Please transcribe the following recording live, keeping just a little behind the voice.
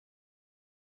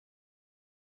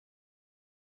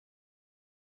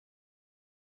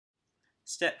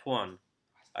Step 1.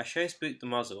 I show Spook the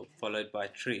muzzle, followed by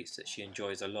treats that she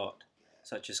enjoys a lot,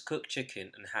 such as cooked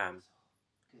chicken and ham.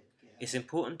 It's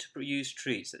important to use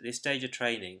treats at this stage of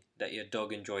training that your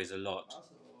dog enjoys a lot.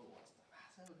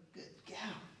 Good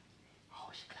girl.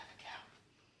 Oh, she's a clever girl.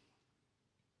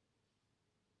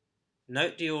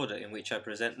 Note the order in which I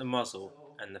present the muzzle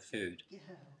and the food.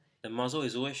 The muzzle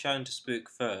is always shown to Spook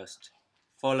first,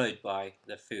 followed by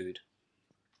the food.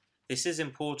 This is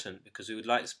important because we would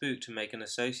like Spook to make an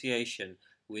association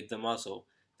with the muzzle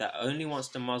that only once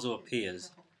the muzzle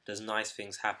appears does nice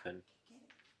things happen.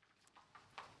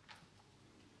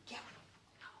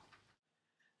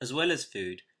 As well as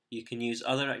food, you can use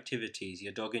other activities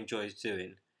your dog enjoys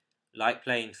doing, like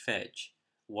playing fetch,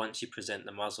 once you present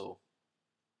the muzzle.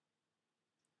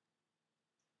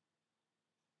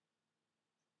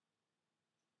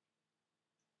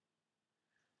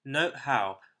 Note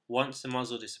how, once the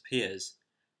muzzle disappears,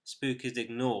 Spook is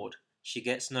ignored, she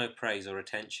gets no praise or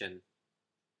attention.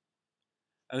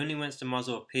 Only once the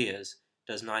muzzle appears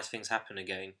does nice things happen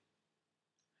again.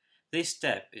 This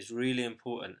step is really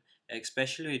important,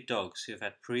 especially with dogs who have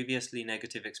had previously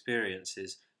negative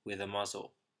experiences with a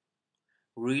muzzle.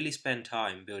 Really spend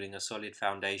time building a solid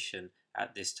foundation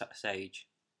at this stage.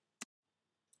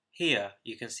 Here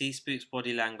you can see Spook's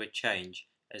body language change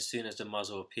as soon as the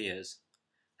muzzle appears.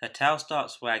 Her tail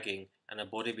starts wagging and her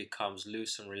body becomes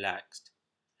loose and relaxed.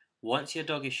 Once your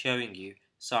dog is showing you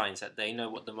signs that they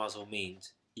know what the muzzle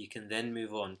means, you can then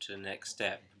move on to the next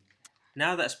step.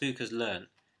 Now that Spook has learned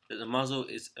that the muzzle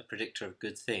is a predictor of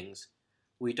good things,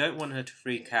 we don't want her to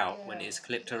freak out when it is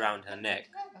clipped around her neck.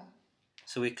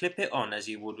 So we clip it on as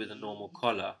you would with a normal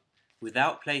collar,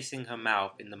 without placing her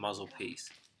mouth in the muzzle piece,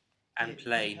 and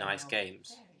play nice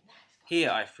games.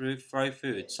 Here I throw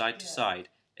food side to side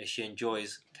as she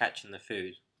enjoys catching the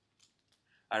food.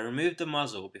 I remove the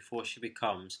muzzle before she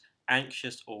becomes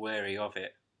anxious or wary of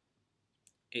it.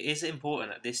 It is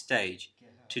important at this stage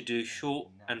to do short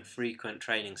and frequent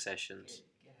training sessions.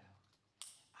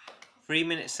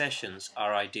 3-minute sessions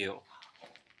are ideal.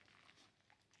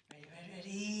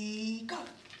 Ready, go!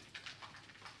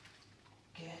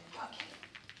 Good, okay.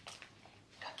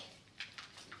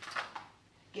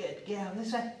 Good girl,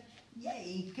 this way.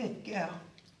 Yay, good girl.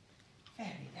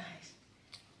 Very nice.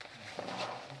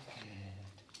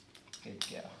 Good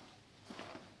girl.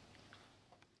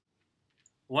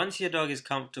 Once your dog is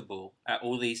comfortable at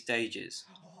all these stages,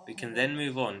 we can then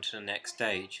move on to the next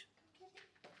stage.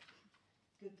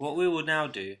 What we will now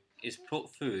do is put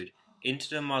food into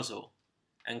the muzzle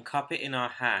and cup it in our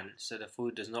hand so the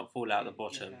food does not fall out the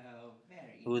bottom.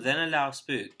 We will then allow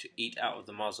Spook to eat out of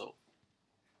the muzzle.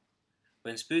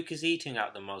 When Spook is eating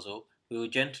out the muzzle, we will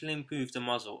gently move the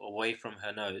muzzle away from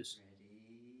her nose.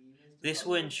 This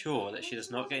will ensure that she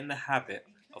does not get in the habit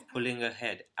of pulling her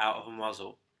head out of a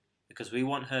muzzle, because we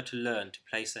want her to learn to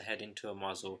place her head into a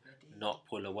muzzle, not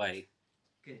pull away.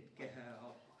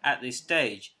 At this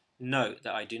stage, note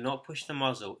that I do not push the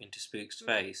muzzle into Spook's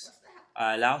face.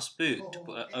 I allow Spook to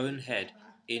put her own head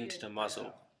into the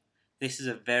muzzle. This is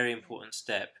a very important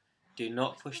step. Do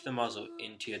not push the muzzle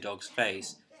into your dog's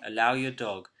face. Allow your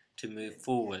dog to move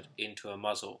forward into a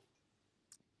muzzle.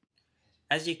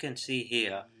 As you can see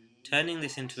here, turning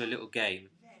this into a little game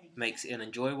makes it an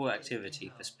enjoyable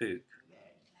activity for Spook.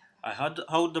 I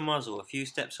hold the muzzle a few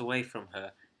steps away from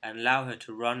her and allow her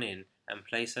to run in and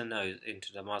place her nose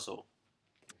into the muzzle.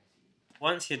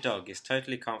 Once your dog is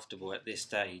totally comfortable at this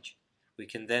stage, we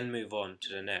can then move on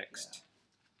to the next.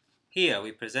 Here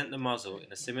we present the muzzle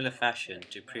in a similar fashion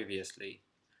to previously.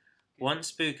 Once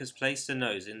Spook has placed the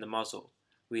nose in the muzzle,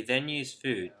 we then use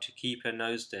food to keep her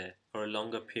nose there for a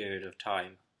longer period of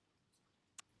time.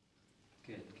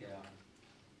 Good girl.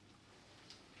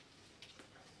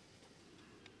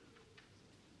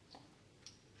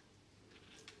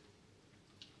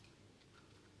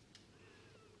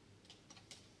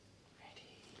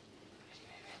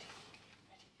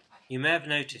 You may have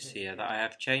noticed here that I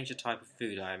have changed the type of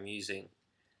food I am using.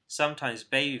 Sometimes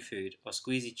baby food or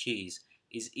squeezy cheese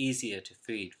is easier to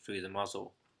feed through the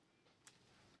muzzle.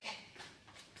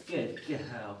 Good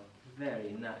girl.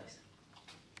 Very nice.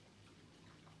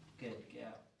 Good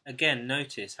girl. Again,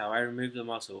 notice how I remove the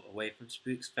muzzle away from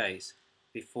Spook's face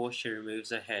before she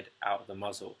removes her head out of the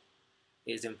muzzle.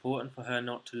 It is important for her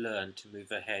not to learn to move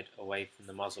her head away from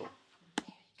the muzzle.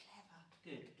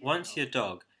 Once your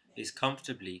dog is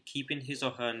comfortably keeping his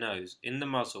or her nose in the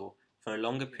muzzle for a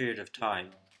longer period of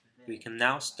time, we can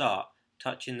now start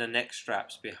touching the neck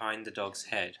straps behind the dog's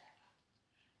head.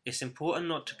 It's important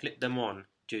not to clip them on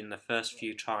during the first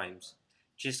few times.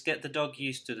 Just get the dog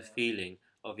used to the feeling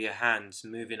of your hands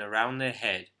moving around their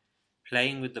head,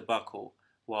 playing with the buckle,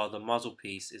 while the muzzle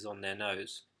piece is on their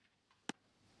nose.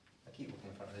 I keep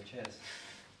walking in front of the chairs.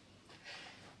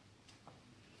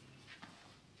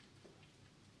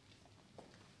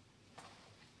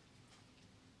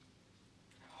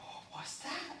 Oh, what's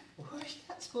that? What's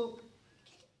that for?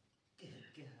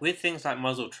 With things like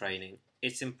muzzle training,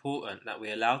 it's important that we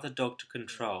allow the dog to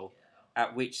control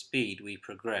at which speed we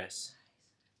progress.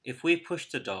 If we push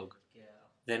the dog,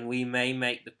 then we may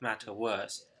make the matter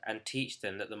worse and teach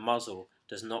them that the muzzle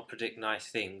does not predict nice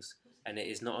things and it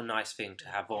is not a nice thing to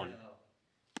have on.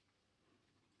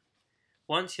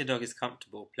 Once your dog is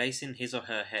comfortable placing his or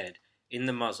her head in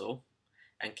the muzzle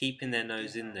and keeping their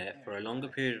nose in there for a longer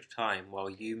period of time while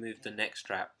you move the neck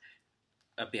strap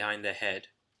behind their head,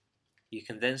 you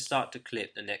can then start to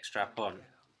clip the neck strap on.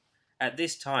 At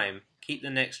this time, keep the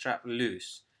neck strap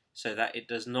loose so that it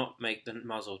does not make the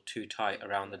muzzle too tight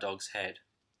around the dog's head.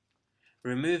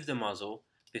 Remove the muzzle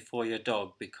before your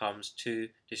dog becomes too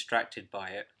distracted by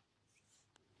it.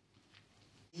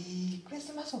 Where's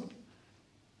the muzzle?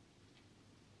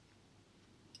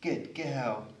 Good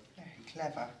girl. Very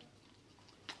clever.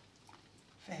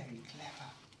 Very clever.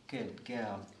 Good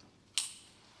girl.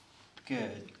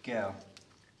 Good girl.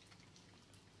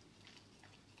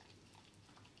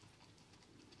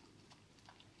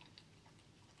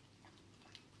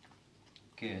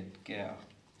 Good girl.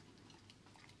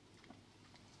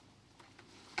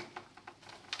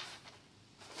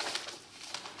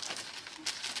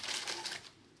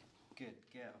 Good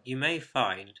girl. You may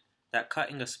find that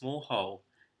cutting a small hole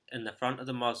in the front of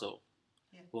the muzzle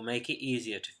will make it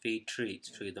easier to feed treats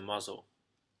through the muzzle.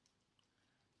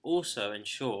 Also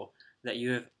ensure that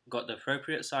you have got the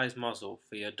appropriate size muzzle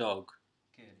for your dog.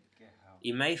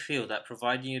 You may feel that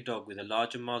providing your dog with a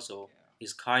larger muzzle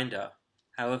is kinder.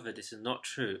 However, this is not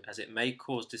true, as it may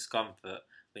cause discomfort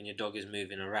when your dog is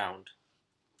moving around.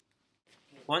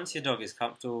 Once your dog is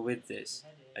comfortable with this,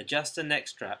 adjust the neck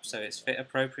strap so it's fit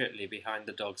appropriately behind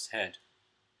the dog's head.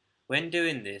 When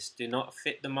doing this, do not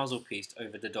fit the muzzle piece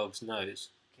over the dog's nose.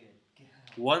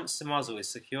 Once the muzzle is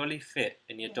securely fit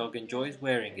and your dog enjoys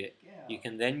wearing it, you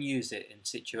can then use it in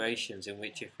situations in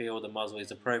which you feel the muzzle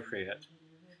is appropriate.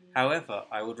 However,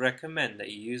 I would recommend that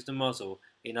you use the muzzle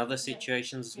in other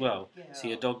situations as well, so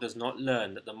your dog does not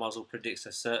learn that the muzzle predicts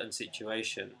a certain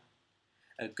situation.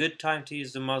 A good time to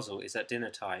use the muzzle is at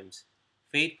dinner times.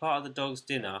 Feed part of the dog's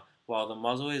dinner while the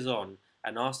muzzle is on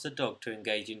and ask the dog to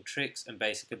engage in tricks and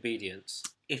basic obedience.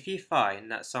 If you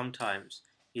find that sometimes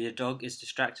your dog is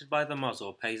distracted by the muzzle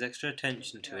or pays extra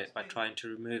attention to it by trying to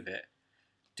remove it,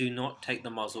 do not take the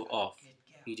muzzle off.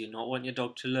 You do not want your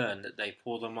dog to learn that they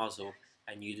pull the muzzle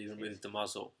and you remove the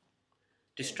muzzle.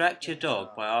 Distract your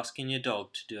dog by asking your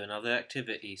dog to do another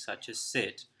activity such as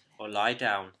sit or lie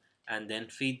down, and then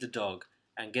feed the dog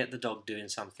and get the dog doing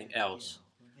something else.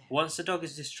 Once the dog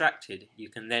is distracted, you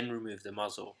can then remove the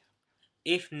muzzle.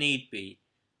 If need be,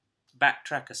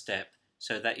 backtrack a step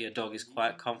so that your dog is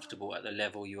quite comfortable at the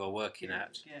level you are working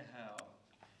at.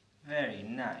 Very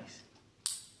nice.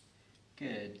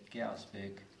 Good girl,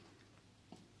 Spook.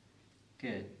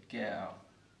 Good girl.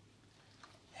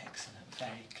 Excellent,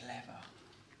 very clever.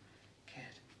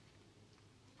 Good.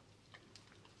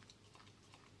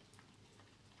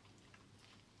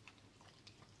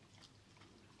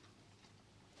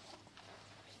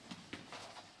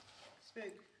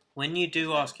 Spook. When you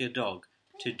do ask your dog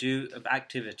to do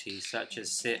activities such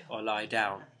as sit or lie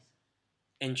down,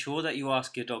 ensure that you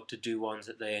ask your dog to do ones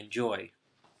that they enjoy.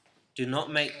 Do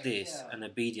not make this an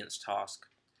obedience task.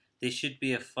 This should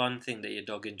be a fun thing that your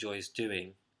dog enjoys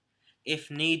doing.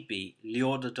 If need be,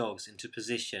 lure the dogs into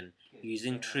position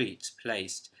using treats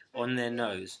placed on their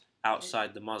nose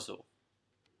outside the muzzle.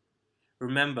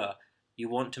 Remember, you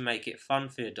want to make it fun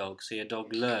for your dog so your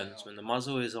dog learns when the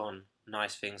muzzle is on,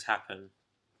 nice things happen.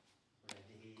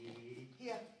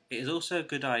 It is also a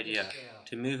good idea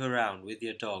to move around with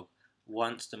your dog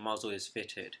once the muzzle is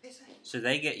fitted, so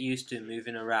they get used to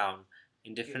moving around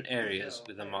in different areas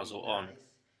with the muzzle on.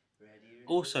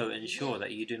 Also ensure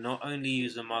that you do not only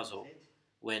use the muzzle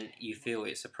when you feel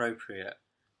it's appropriate.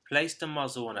 Place the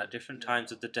muzzle on at different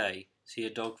times of the day so your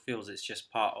dog feels it's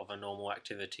just part of a normal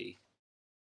activity.